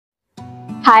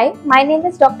Hi, my name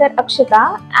is Dr.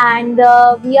 Akshita and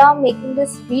we are making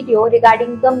this video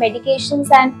regarding the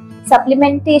medications and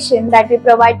supplementation that we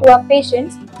provide to our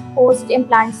patients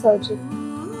post-implant surgery.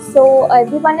 So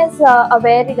everyone is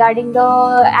aware regarding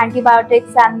the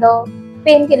antibiotics and the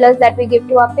painkillers that we give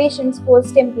to our patients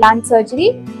post-implant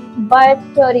surgery. But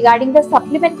regarding the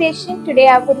supplementation, today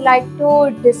I would like to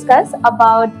discuss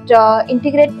about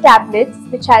integrated tablets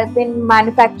which have been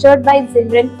manufactured by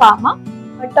Zinren Pharma.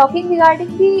 Talking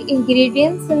regarding the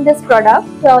ingredients in this product,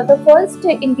 the first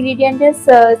ingredient is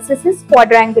Cissus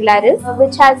quadrangularis,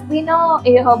 which has been a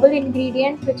herbal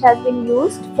ingredient which has been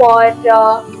used for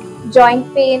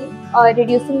joint pain,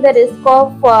 reducing the risk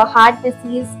of heart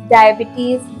disease,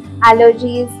 diabetes,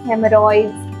 allergies,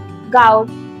 hemorrhoids, gout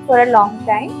for a long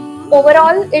time.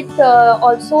 Overall, it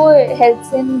also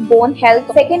helps in bone health.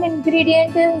 Second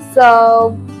ingredient is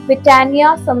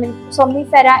Britannia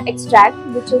somnifera extract,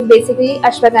 which is basically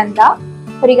ashwagandha,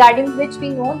 regarding which we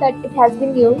know that it has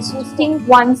been used boosting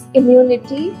one's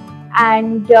immunity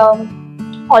and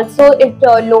also it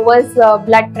lowers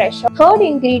blood pressure. Third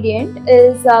ingredient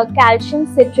is calcium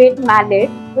citrate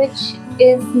mallate, which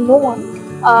is known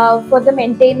for the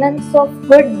maintenance of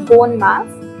good bone mass.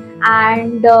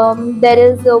 And there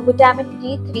is vitamin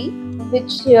D3,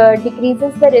 which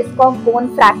decreases the risk of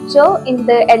bone fracture in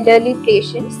the elderly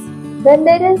patients. Then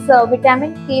there is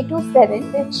vitamin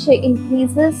K27, which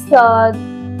increases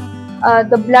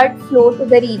the blood flow to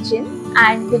the region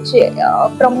and which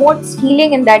promotes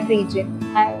healing in that region,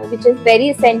 which is very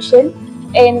essential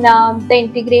in the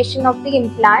integration of the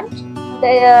implant.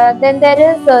 Then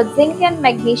there is zinc and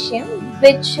magnesium,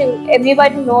 which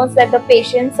everybody knows that the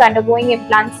patients undergoing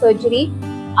implant surgery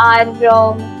are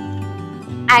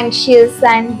anxious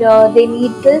and they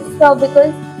need this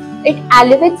because it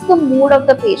elevates the mood of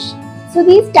the patient. So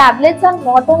these tablets are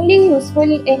not only useful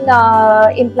in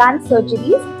implant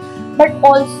surgeries but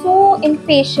also in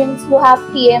patients who have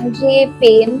TMJ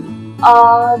pain,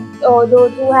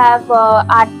 those who have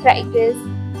arthritis.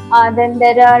 Then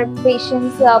there are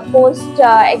patients post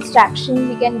extraction,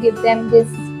 we can give them this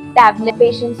tablet.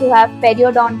 Patients who have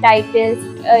periodontitis,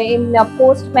 in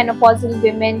post-menopausal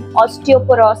women,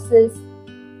 osteoporosis.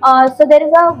 So there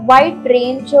is a wide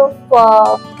range of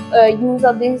use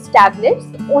of these tablets.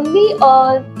 Only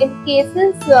in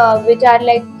cases which are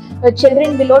like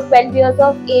children below 12 years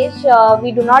of age,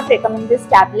 we do not recommend this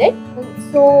tablet.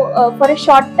 So for a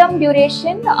short-term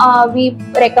duration, we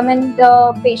recommend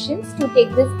the patients to take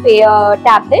this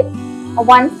tablet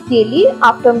once daily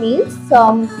after meals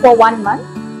for 1 month.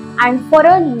 And for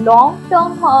a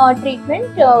long-term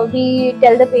treatment, we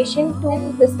tell the patient to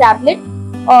use this tablet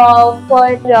for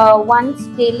once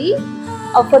daily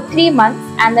for 3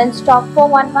 months and then stop for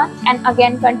 1 month and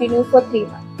again continue for 3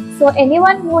 months. So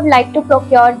anyone who would like to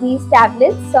procure these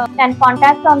tablets can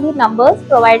contact on the numbers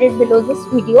provided below this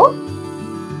video.